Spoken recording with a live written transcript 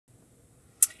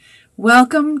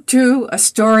Welcome to A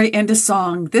Story and a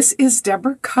Song. This is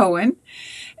Deborah Cohen,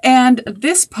 and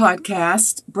this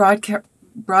podcast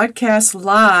broadcasts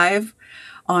live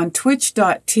on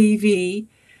twitch.tv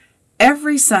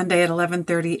every Sunday at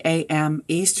 11:30 a.m.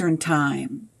 Eastern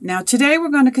Time. Now, today we're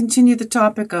going to continue the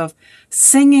topic of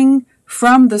singing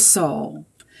from the soul.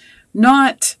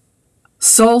 Not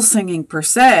soul singing per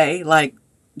se, like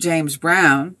James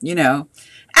Brown,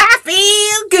 I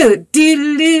feel good.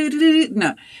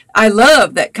 No, I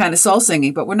love that kind of soul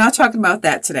singing, but we're not talking about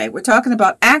that today. We're talking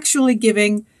about actually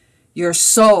giving your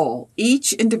soul,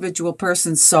 each individual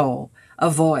person's soul, a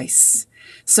voice.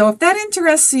 So if that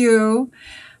interests you,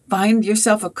 find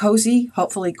yourself a cozy,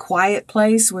 hopefully quiet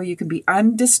place where you can be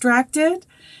undistracted.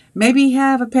 Maybe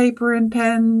have a paper and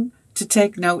pen to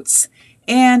take notes.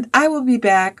 And I will be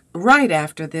back right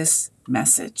after this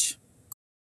message.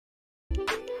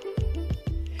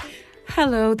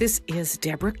 Hello, this is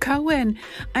Deborah Cohen.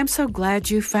 I'm so glad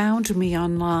you found me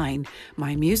online.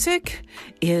 My music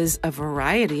is a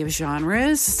variety of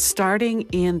genres, starting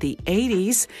in the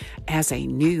 80s as a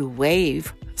new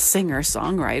wave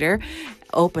singer-songwriter,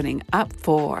 opening up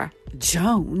for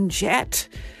Joan Jett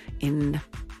in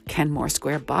Kenmore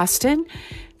Square, Boston.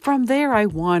 From there, I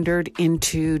wandered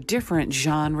into different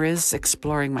genres,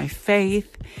 exploring my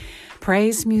faith,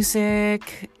 praise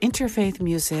music, interfaith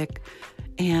music,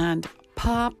 and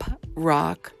pop,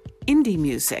 rock, indie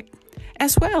music,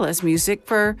 as well as music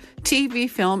for TV,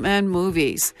 film, and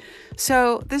movies.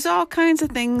 So there's all kinds of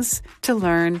things to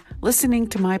learn listening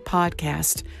to my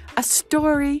podcast, A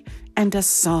Story and a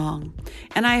Song.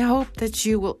 And I hope that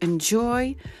you will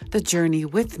enjoy the journey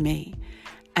with me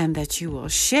and that you will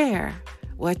share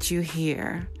what you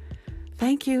hear.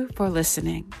 Thank you for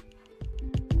listening.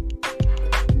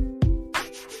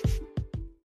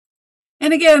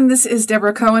 And again, this is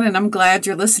Deborah Cohen, and I'm glad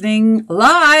you're listening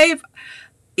live.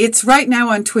 It's right now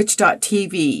on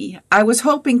twitch.tv. I was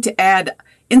hoping to add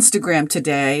Instagram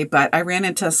today, but I ran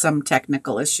into some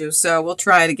technical issues, so we'll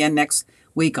try it again next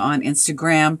week on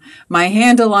Instagram. My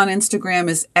handle on Instagram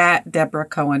is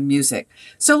 @debracohenmusic.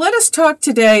 So let us talk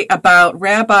today about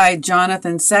Rabbi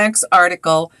Jonathan Sack's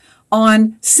article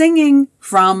on singing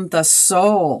from the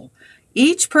soul.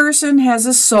 Each person has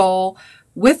a soul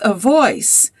with a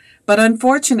voice. But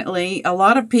unfortunately, a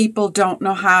lot of people don't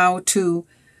know how to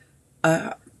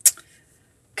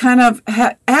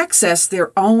access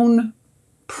their own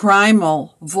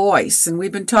primal voice. And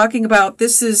we've been talking about,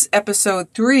 this is episode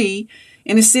 3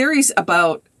 in a series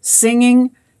about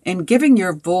singing and giving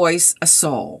your voice a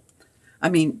soul.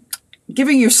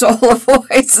 Giving your soul a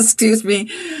voice, excuse me.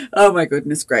 Oh my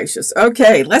goodness gracious.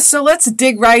 Okay, let's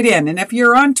dig right in. And if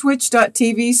you're on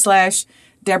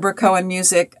twitch.tv/Deborah Cohen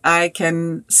Music, I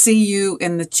can see you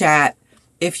in the chat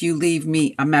if you leave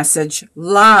me a message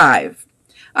live.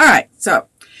 All right, so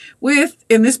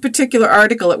in this particular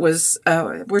article, it was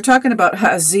we're talking about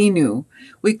Ha'azinu.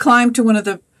 We climbed to one of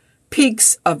the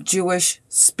peaks of Jewish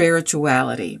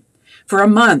spirituality. For a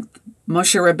month,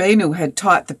 Moshe Rabbeinu had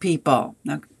taught the people.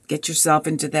 Now, get yourself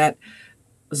into that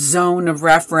zone of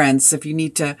reference if you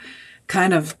need to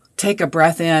kind of take a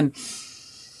breath in.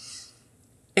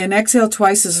 And exhale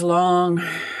twice as long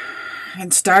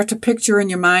and start to picture in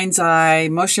your mind's eye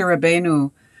Moshe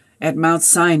Rabbeinu at Mount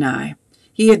Sinai.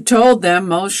 He had told them,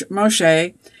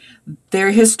 Moshe,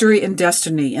 their history and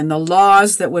destiny and the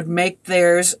laws that would make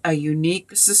theirs a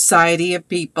unique society of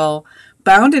people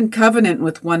bound in covenant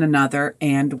with one another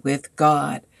and with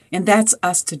God. And that's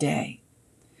us today.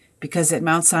 Because at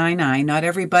Mount Sinai, not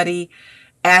everybody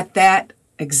at that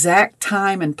exact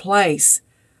time and place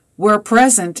were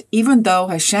present, even though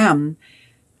Hashem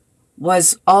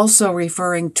was also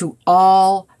referring to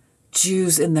all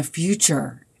Jews in the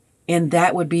future. And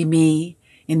that would be me,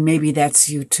 and maybe that's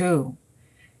you too.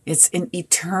 It's an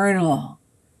eternal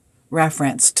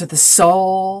reference to the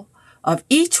soul of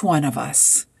each one of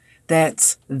us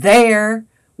that's there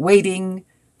waiting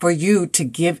for you to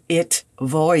give it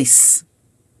voice.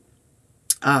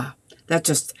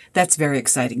 That's very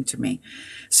exciting to me.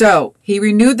 So he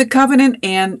renewed the covenant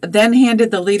and then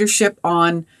handed the leadership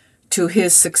on to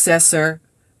his successor,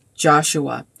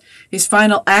 Joshua. His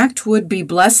final act would be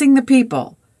blessing the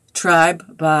people,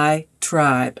 tribe by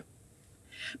tribe.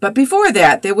 But before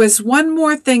that, there was one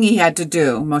more thing he had to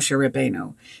do, Moshe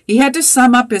Rabbeinu. He had to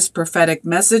sum up his prophetic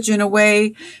message in a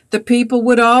way the people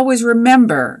would always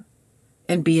remember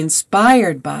and be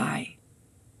inspired by.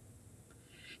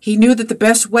 He knew that the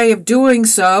best way of doing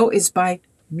so is by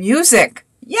music.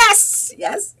 Yes,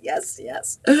 yes, yes,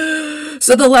 yes.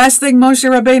 So the last thing Moshe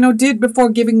Rabbeinu did before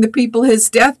giving the people his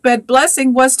deathbed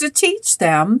blessing was to teach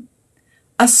them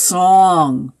a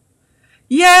song.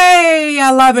 Yay! I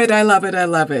love it. I love it. I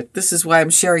love it. This is why I'm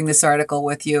sharing this article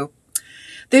with you.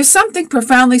 There's something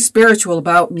profoundly spiritual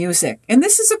about music, and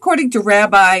this is according to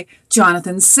Rabbi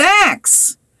Jonathan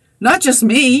Sacks. Not just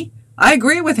me. I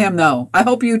agree with him, though. I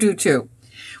hope you do, too.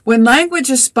 When language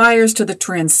aspires to the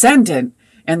transcendent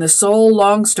and the soul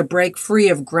longs to break free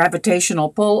of gravitational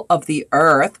pull of the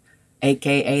earth,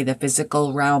 aka the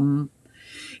physical realm,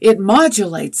 it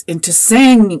modulates into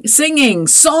singing,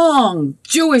 song.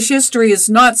 Jewish history is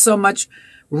not so much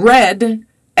read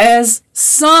as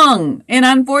sung. And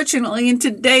unfortunately, in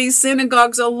today's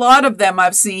synagogues, a lot of them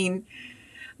I've seen,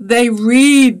 they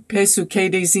read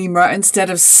Pesukei de Zimra instead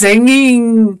of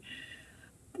singing.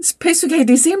 Pesukei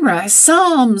de Zimra is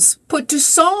psalms put to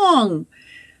song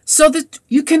so that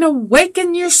you can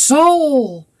awaken your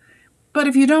soul. But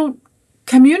if you don't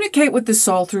communicate with the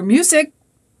soul through music,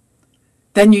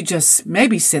 then you just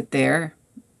maybe sit there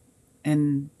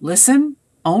and listen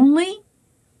only.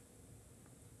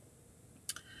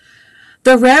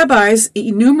 The rabbis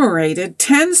enumerated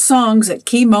 10 songs at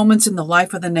key moments in the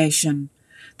life of the nation.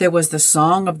 There was the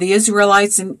song of the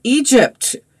Israelites in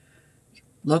Egypt.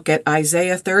 Look at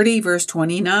Isaiah 30, verse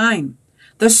 29.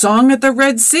 The song at the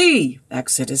Red Sea,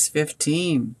 Exodus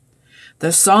 15.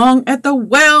 The song at the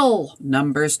well,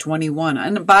 Numbers 21.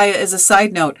 And as a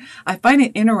side note, I find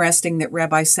it interesting that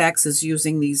Rabbi Sacks is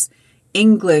using these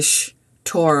English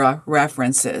Torah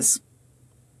references.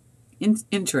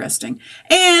 Interesting.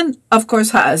 And, of course,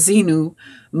 Ha'azinu,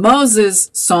 Moses'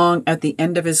 song at the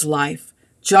end of his life.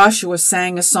 Joshua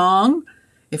sang a song,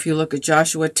 if you look at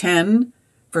Joshua 10,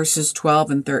 verses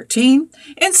 12 and 13.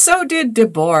 And so did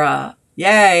Deborah.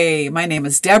 Yay! My name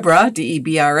is Deborah,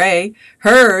 D-E-B-R-A.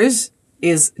 Hers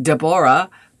is Deborah,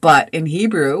 but in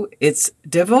Hebrew, it's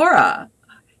Devorah,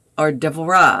 or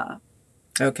Devorah.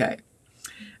 Okay.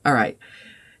 All right.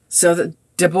 So the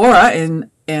Deborah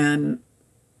in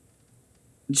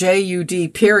J-U-D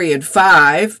period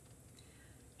 5.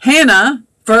 Hannah,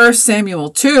 1 Samuel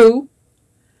 2.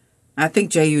 I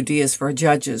think J-U-D is for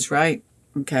judges, right?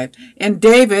 Okay. And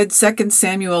David, 2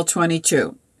 Samuel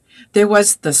 22. There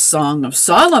was the Song of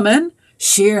Solomon,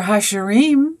 Shir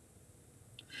HaShirim,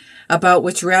 about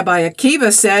which Rabbi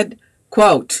Akiva said,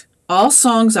 quote, all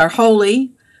songs are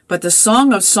holy, but the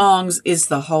Song of Songs is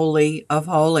the Holy of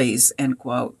Holies, end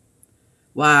quote.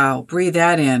 Wow, breathe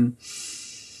that in.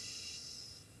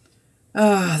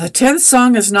 The 10th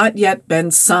song has not yet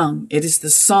been sung. It is the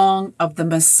song of the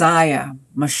Messiah,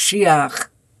 Mashiach.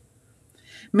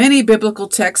 Many biblical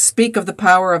texts speak of the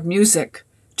power of music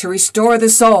to restore the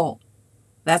soul.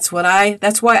 That's why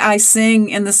I sing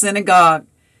in the synagogue.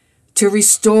 To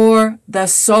restore the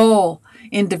soul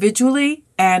individually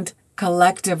and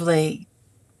collectively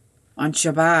on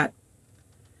Shabbat.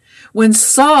 When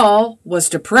Saul was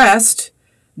depressed,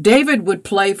 David would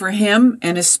play for him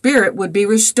and his spirit would be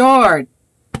restored.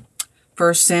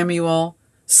 1 Samuel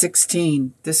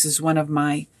 16. This is one of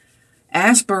my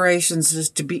aspirations, is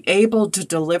to be able to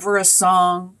deliver a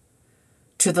song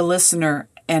to the listener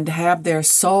and have their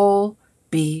soul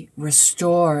be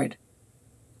restored.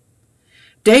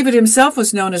 David himself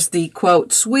was known as the,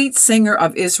 quote, sweet singer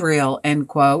of Israel, end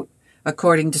quote,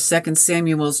 according to 2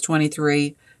 Samuel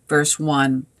 23, verse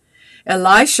 1.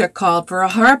 Elisha called for a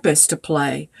harpist to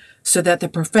play so that the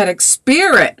prophetic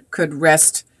spirit could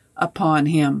rest upon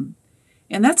him.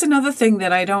 And that's another thing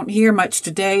that I don't hear much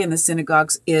today in the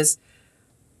synagogues is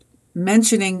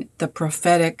mentioning the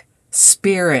prophetic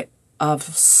spirit of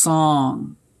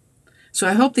song. So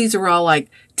I hope these are all like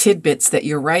tidbits that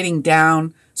you're writing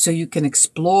down so you can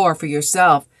explore for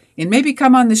yourself and maybe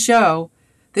come on this show,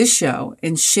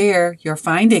 and share your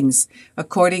findings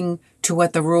according to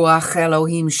what the Ruach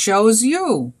Elohim shows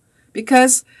you.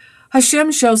 Because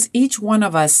Hashem shows each one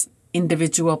of us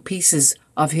individual pieces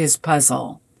of his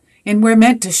puzzle. And we're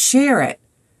meant to share it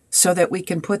so that we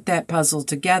can put that puzzle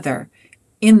together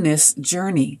in this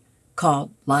journey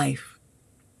called life.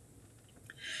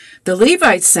 The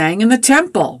Levites sang in the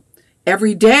temple.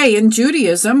 Every day in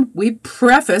Judaism, we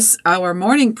preface our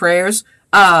morning prayers.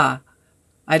 I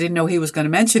didn't know he was going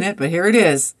to mention it, but here it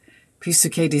is.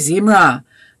 Pesukei de Zimra,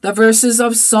 the verses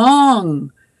of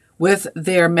song with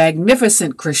their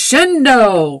magnificent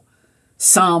crescendo.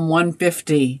 Psalm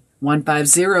 150,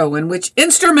 in which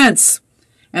instruments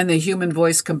and the human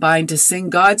voice combine to sing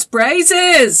God's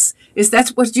praises. Is that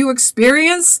what you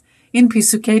experience in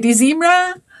Pesukei de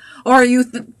Zimra? Or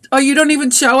you don't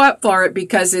even show up for it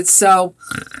because it's so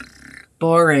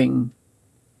boring.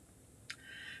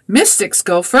 Mystics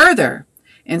go further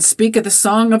and speak of the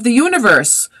song of the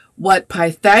universe, what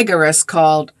Pythagoras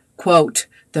called, quote,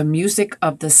 the music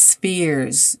of the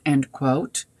spheres, end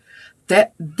quote.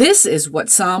 that this is what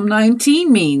Psalm 19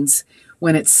 means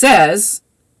when it says,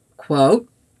 quote,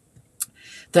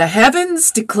 "The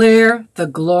heavens declare the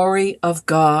glory of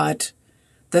God.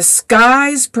 The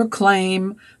skies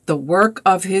proclaim the work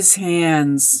of his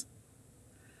hands.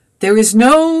 There is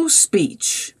no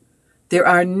speech, there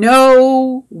are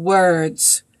no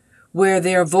words where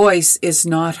their voice is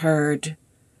not heard.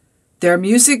 Their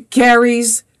music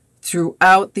carries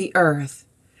throughout the earth,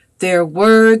 their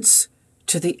words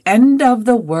to the end of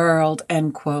the world,"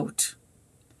 end quote.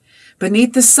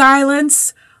 Beneath the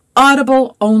silence,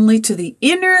 audible only to the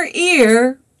inner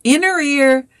ear,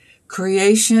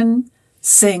 creation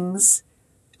sings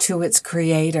to its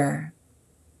creator.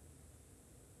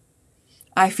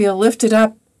 I feel lifted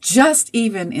up just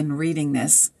even in reading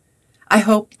this. I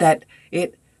hope that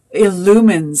it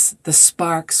illumines the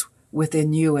sparks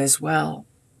within you as well.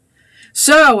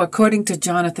 So, according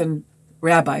to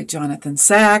Rabbi Jonathan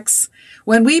Sacks,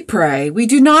 when we pray, we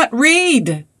do not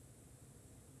read.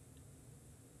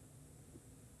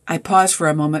 I pause for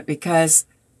a moment because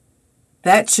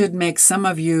that should make some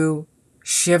of you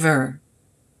shiver.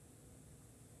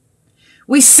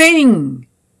 We sing.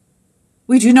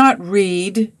 We do not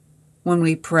read when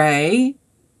we pray,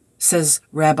 says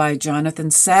Rabbi Jonathan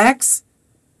Sacks.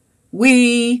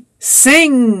 We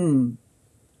sing.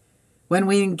 When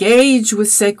we engage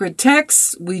with sacred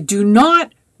texts, we do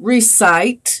not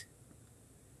recite,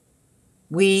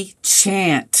 we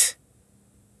chant.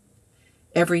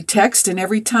 Every text and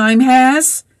every time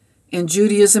has, in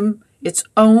Judaism, its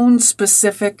own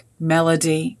specific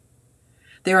melody.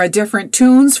 There are different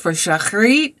tunes for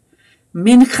Shachrit,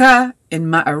 Mincha, and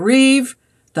Ma'ariv,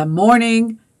 the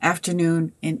morning,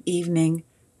 afternoon, and evening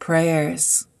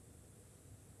prayers.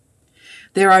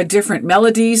 There are different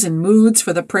melodies and moods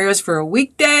for the prayers for a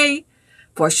weekday,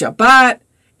 for Shabbat,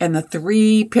 and the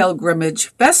 3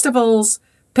 pilgrimage festivals,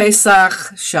 Pesach,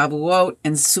 Shavuot,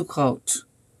 and Sukkot,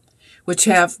 which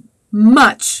have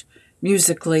much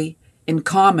musically in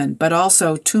common, but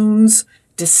also tunes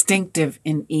distinctive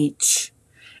in each.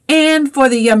 And for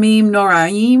the Yamim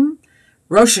Noraim,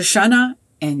 Rosh Hashanah,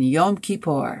 and Yom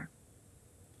Kippur.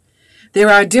 There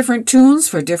are different tunes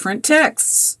for different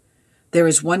texts. There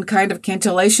is one kind of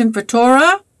cantillation for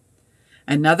Torah,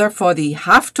 another for the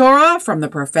Haftorah from the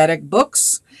prophetic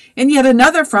books, and yet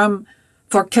another for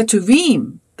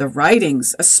Ketuvim, the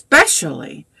writings,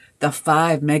 especially the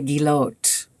 5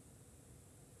 Megillot.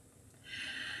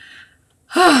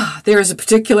 There is a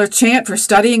particular chant for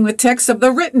studying the text of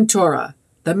the written Torah,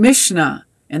 the Mishnah,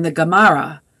 and the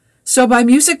Gemara. So by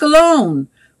music alone,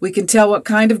 we can tell what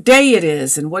kind of day it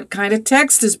is and what kind of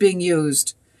text is being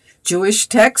used. Jewish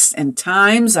texts and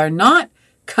times are not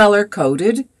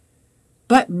color-coded,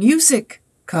 but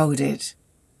music-coded.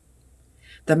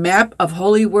 The map of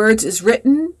holy words is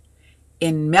written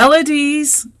in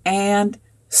melodies and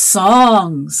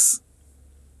songs.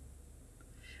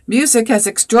 Music has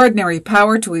extraordinary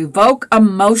power to evoke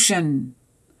emotion.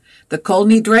 The Kol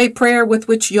Nidre prayer with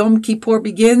which Yom Kippur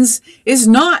begins is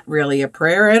not really a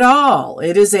prayer at all.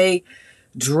 It is a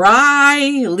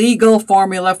dry legal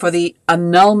formula for the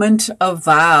annulment of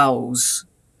vows.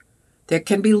 There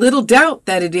can be little doubt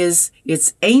that it is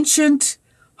its ancient,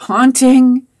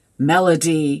 haunting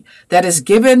melody that is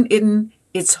given in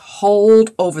its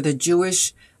hold over the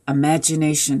Jewish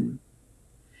imagination.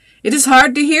 It is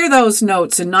hard to hear those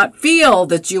notes and not feel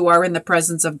that you are in the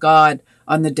presence of God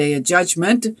on the day of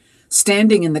judgment,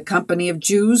 standing in the company of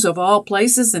Jews of all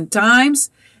places and times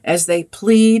as they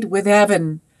plead with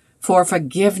heaven for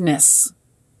forgiveness.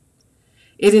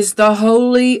 It is the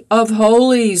Holy of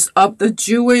Holies of the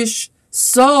Jewish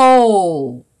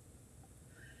soul.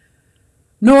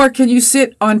 Nor can you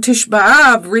sit on Tish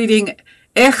B'Av reading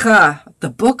Echa, the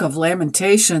Book of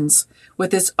Lamentations,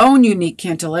 with its own unique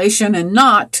cantillation and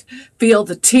not feel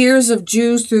the tears of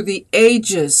Jews through the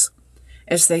ages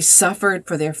as they suffered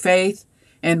for their faith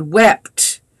and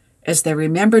wept as they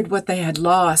remembered what they had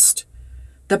lost.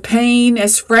 The pain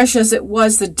as fresh as it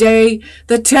was the day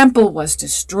the temple was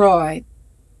destroyed.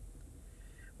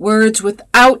 Words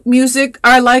without music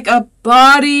are like a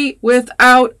body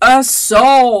without a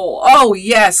soul. Oh,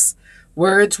 yes,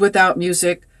 words without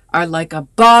music are like a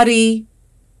body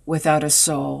without a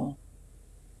soul.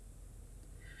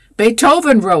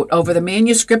 Beethoven wrote over the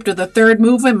manuscript of the 3rd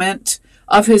movement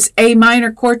of his A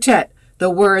minor quartet the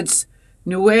words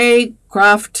Neue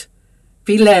Kraft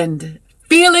Feelend,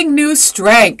 feeling new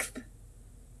strength.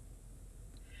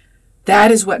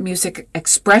 That is what music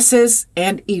expresses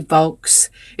and evokes.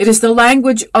 It is the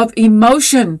language of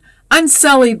emotion,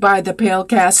 unsullied by the pale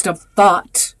cast of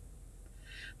thought.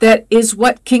 That is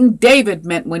what King David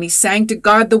meant when he sang to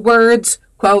God the words,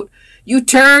 quote, You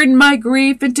turn my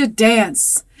grief into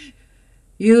dance.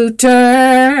 You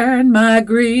turn my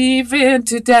grief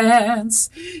into dance.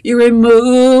 You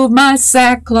remove my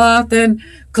sackcloth and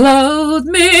clothe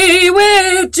me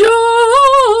with joy.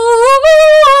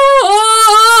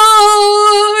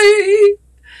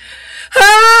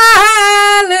 Hallelujah.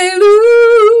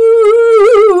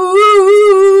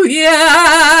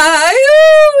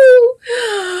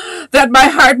 That my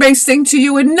heart may sing to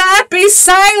you and not be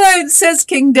silent, says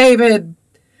King David.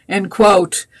 End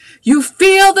quote. You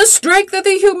feel the strength of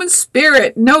the human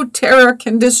spirit no terror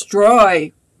can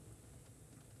destroy.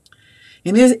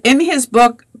 In his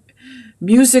book,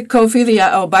 Musicophilia,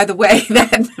 oh, by the way,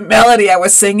 that melody I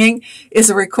was singing is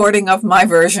a recording of my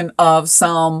version of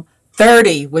Psalm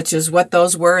 30, which is what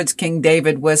those words King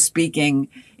David was speaking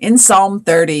in Psalm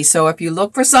 30. So if you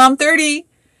look for Psalm 30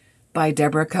 by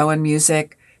Deborah Cohen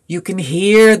Music, you can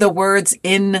hear the words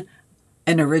in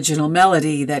an original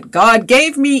melody that God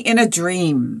gave me in a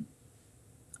dream.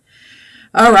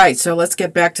 All right, so let's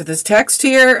get back to this text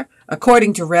here.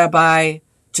 According to Rabbi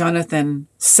Jonathan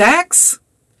Sacks,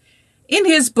 in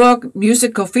his book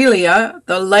Musicophilia,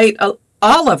 the late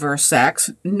Oliver Sacks,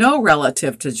 no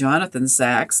relative to Jonathan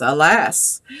Sacks,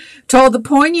 alas, told the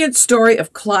poignant story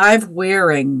of Clive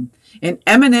Wearing, an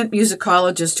eminent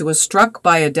musicologist who was struck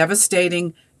by a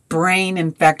devastating brain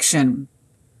infection.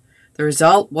 The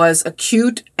result was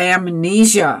acute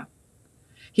amnesia.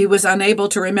 He was unable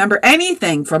to remember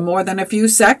anything for more than a few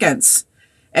seconds.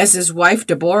 As his wife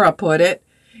Deborah put it,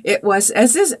 it was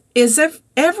as if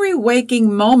every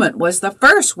waking moment was the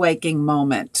first waking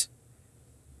moment.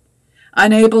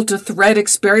 Unable to thread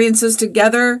experiences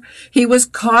together, he was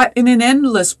caught in an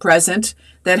endless present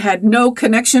that had no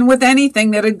connection with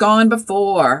anything that had gone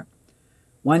before.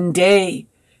 One day,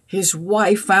 his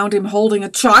wife found him holding a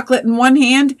chocolate in one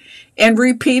hand and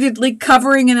repeatedly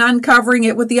covering and uncovering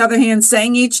it with the other hand,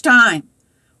 saying each time,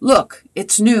 "Look,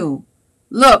 it's new.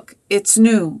 Look, it's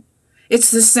new."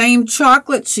 "It's the same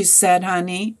chocolate," she said,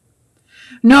 "honey."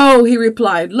 "No," he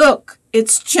replied. "Look,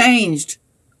 it's changed.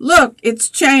 Look, it's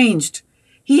changed."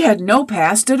 He had no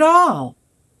past at all.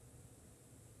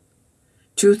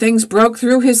 Two things broke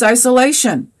through his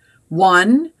isolation.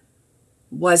 One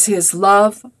was his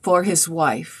love for his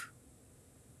wife.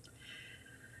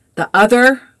 The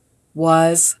other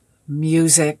was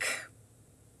music.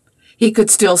 He could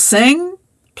still sing,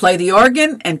 play the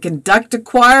organ, and conduct a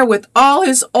choir with all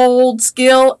his old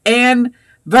skill and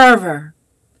fervor.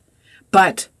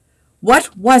 But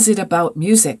what was it about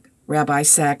music, Rabbi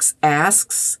Sacks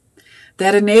asks,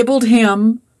 that enabled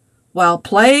him, while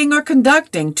playing or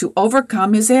conducting, to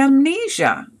overcome his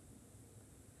amnesia?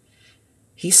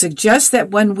 He suggests that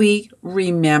when we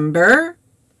remember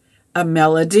a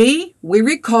melody, we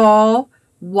recall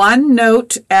one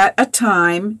note at a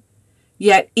time,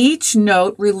 yet each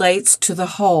note relates to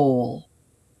the whole.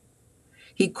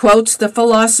 He quotes the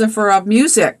philosopher of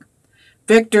music,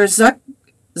 Victor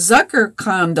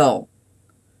Zuckerkandl,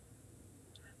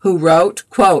 who wrote,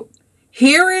 quote,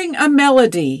 "Hearing a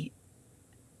melody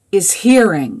is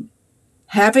hearing,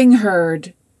 having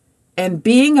heard, and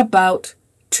being about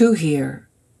to hear,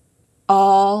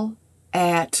 all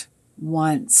at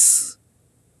once."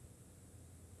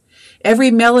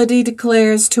 Every melody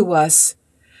declares to us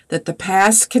that the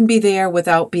past can be there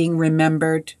without being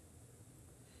remembered,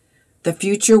 the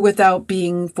future without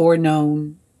being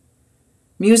foreknown.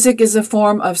 Music is a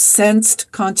form of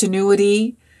sensed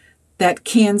continuity that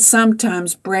can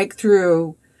sometimes break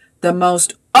through the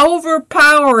most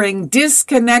overpowering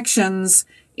disconnections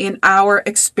in our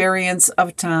experience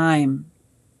of time.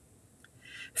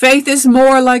 Faith is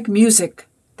more like music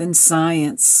than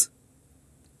science.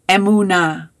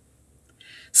 Emunah.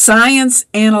 Science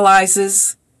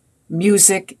analyzes,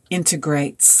 music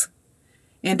integrates.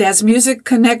 And as music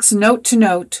connects note to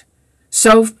note,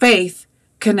 so faith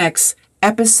connects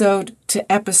episode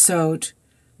to episode,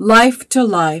 life to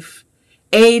life,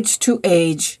 age to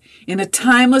age, in a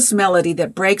timeless melody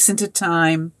that breaks into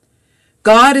time.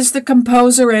 God is the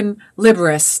composer and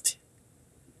librettist.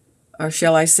 Or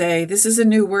shall I say, this is a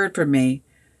new word for me,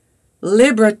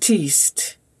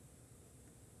 librettiste.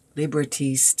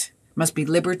 Librettiste. Must be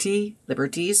liberty,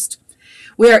 librettiste.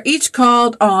 We are each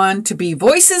called on to be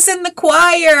voices in the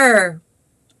choir,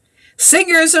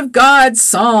 singers of God's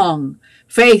song.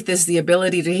 Faith is the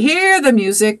ability to hear the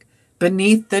music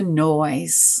beneath the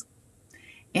noise.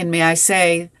 And may I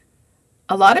say,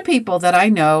 a lot of people that I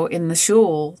know in the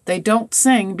shul, they don't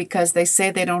sing because they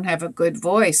say they don't have a good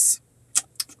voice.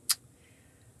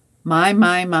 My.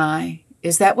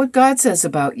 Is that what God says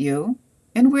about you?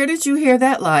 And where did you hear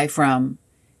that lie from?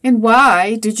 And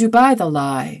why did you buy the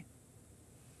lie?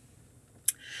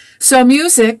 So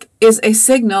music is a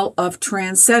signal of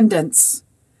transcendence.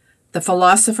 The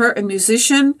philosopher and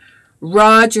musician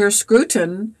Roger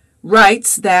Scruton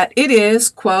writes that it is,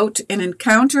 quote, an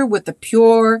encounter with the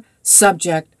pure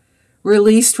subject,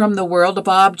 released from the world of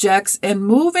objects and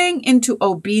moving into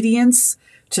obedience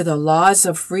to the laws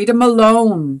of freedom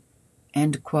alone,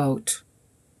 end quote.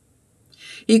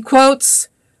 He quotes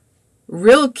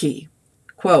Rilke,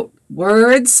 quote,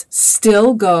 words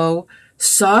still go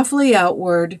softly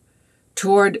outward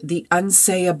toward the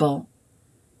unsayable,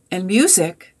 and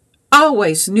music,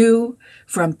 always new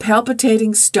from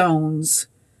palpitating stones,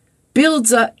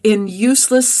 builds up in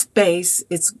useless space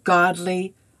its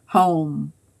godly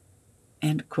home,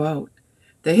 end quote.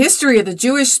 The history of the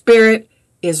Jewish spirit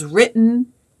is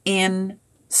written in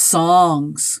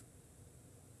songs.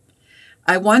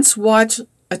 I once watched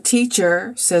a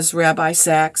teacher, says Rabbi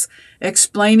Sachs,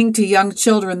 explaining to young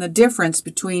children the difference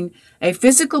between a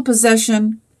physical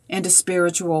possession and a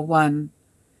spiritual one.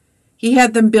 He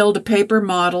had them build a paper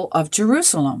model of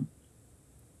Jerusalem.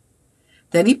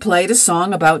 Then he played a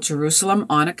song about Jerusalem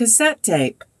on a cassette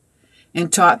tape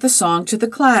and taught the song to the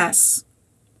class.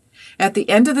 At the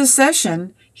end of the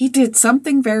session, he did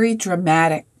something very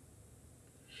dramatic.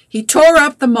 He tore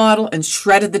up the model and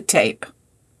shredded the tape.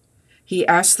 He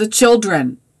asked the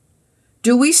children,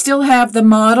 "Do we still have the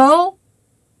model?"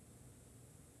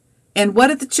 And what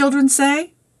did the children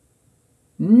say?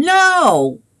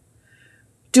 "No."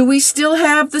 "Do we still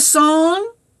have the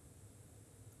song?"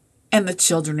 And the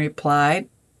children replied,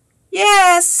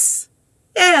 "Yes,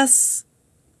 yes."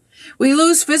 We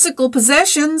lose physical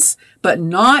possessions, but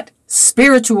not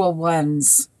spiritual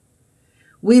ones.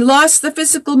 We lost the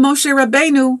physical Moshe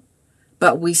Rabbeinu,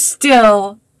 but we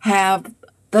still have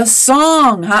the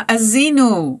song,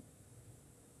 Ha'azinu.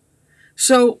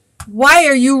 So why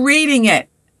are you reading it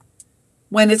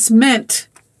when it's meant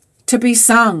to be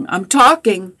sung? I'm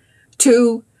talking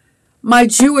to my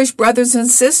Jewish brothers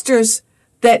and sisters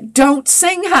that don't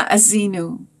sing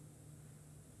Ha'azinu.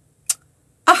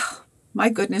 Ah, my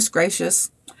goodness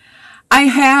gracious. I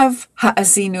have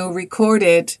Ha'azinu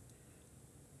recorded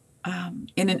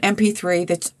in an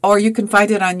MP3, or you can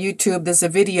find it on YouTube. There's a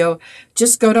video.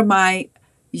 Just go to my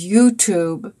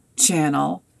YouTube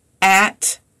channel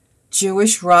at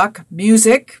Jewish Rock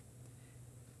Music,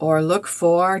 or look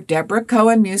for Deborah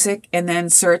Cohen Music and then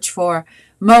search for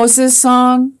Moses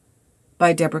Song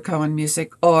by Deborah Cohen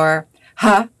Music, or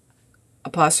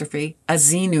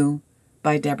Azinu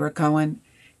by Deborah Cohen.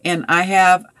 And I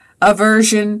have a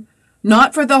version,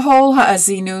 not for the whole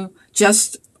Ha'azinu,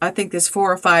 just I think there's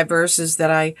 4 or 5 verses that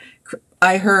I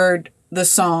heard the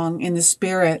song in the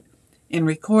spirit and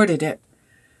recorded it.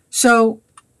 So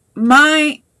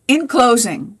in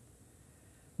closing,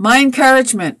 my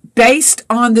encouragement based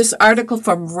on this article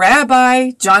from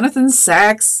Rabbi Jonathan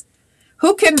Sachs,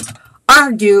 who can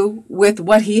argue with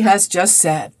what he has just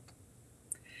said.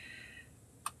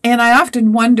 And I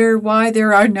often wonder why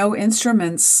there are no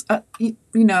instruments,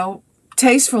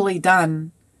 tastefully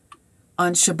done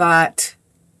on Shabbat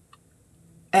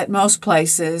at most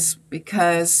places,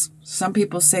 because some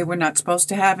people say we're not supposed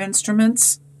to have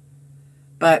instruments.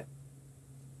 But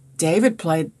David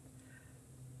played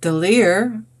the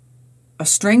lyre, a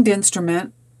stringed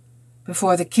instrument,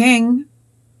 before the king.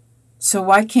 So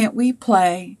why can't we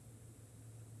play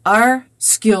our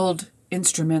skilled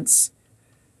instruments,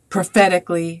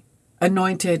 prophetically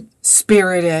anointed,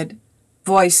 spirited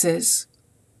voices,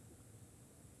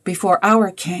 before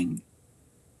our king?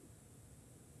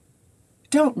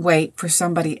 Don't wait for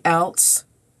somebody else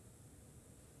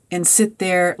and sit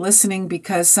there listening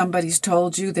because somebody's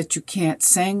told you that you can't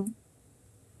sing.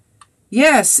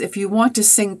 Yes, if you want to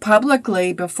sing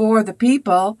publicly before the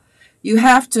people, you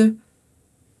have to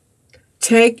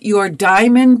take your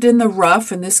diamond in the rough,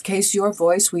 in this case your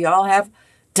voice, we all have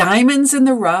diamonds in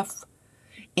the rough,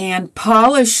 and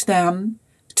polish them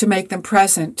to make them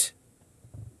presentable.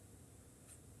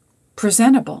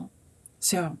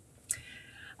 So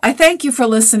I thank you for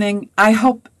listening. I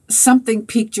hope something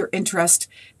piqued your interest,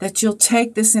 that you'll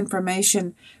take this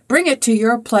information, bring it to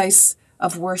your place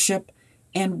of worship,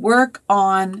 and work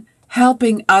on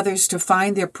helping others to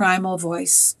find their primal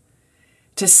voice,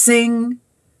 to sing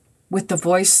with the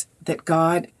voice that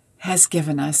God has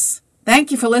given us.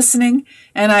 Thank you for listening,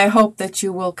 and I hope that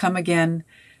you will come again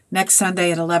next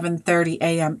Sunday at 11:30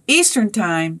 a.m. Eastern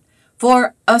Time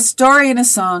for a story and a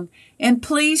song. And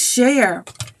please share,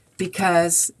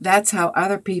 because that's how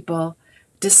other people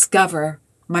discover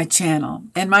my channel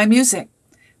and my music.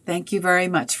 Thank you very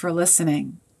much for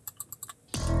listening.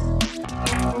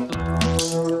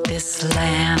 This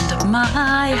land,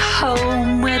 my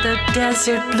home, where the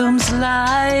desert blooms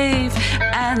life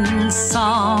and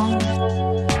song.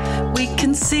 We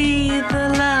can see the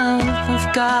love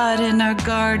of God in our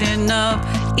Garden of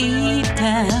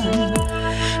Eden,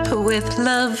 with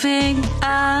loving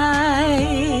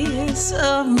eyes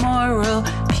of moral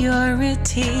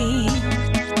purity,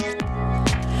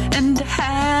 and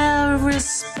have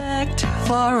respect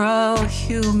for all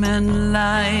human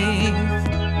life.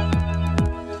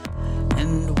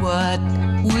 And what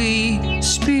we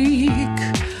speak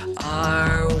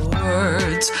are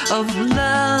words of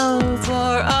love for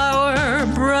our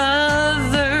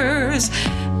brothers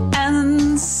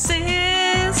and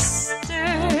sisters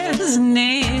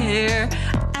near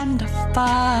and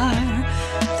far.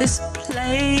 This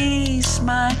place,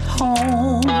 my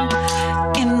home,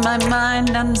 in my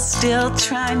mind I'm still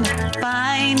trying to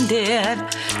find it.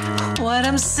 What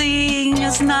I'm seeing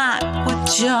is not what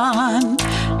John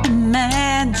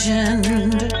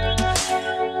imagined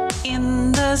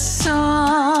in the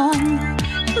song.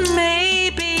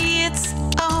 Maybe it's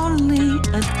only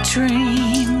a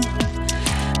dream,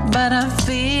 but I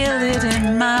feel it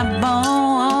in my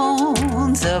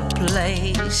bones. A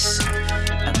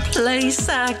place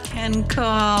I can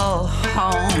call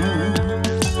home.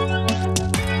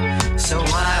 So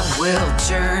I will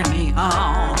journey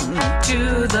on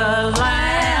to the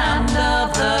land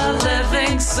of the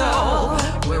living soul,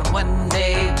 where one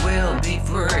day we'll be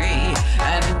free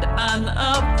and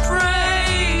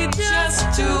unafraid,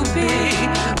 just to be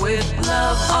with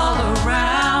love all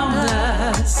around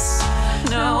us.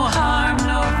 No harm,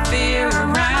 no fear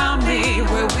around me,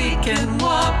 where we can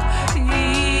walk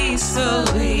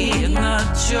easily in the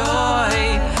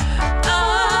joy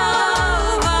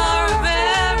of our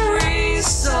very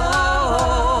soul.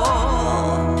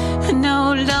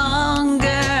 No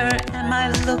longer am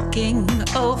I looking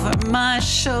over my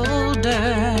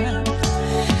shoulder,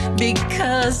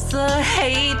 because the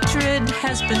hatred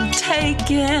has been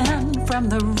taken from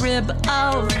the rib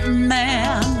of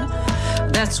man.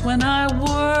 That's when our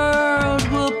world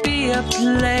will be a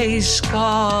place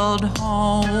called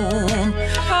home.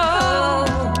 Oh,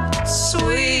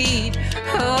 sweet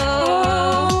home.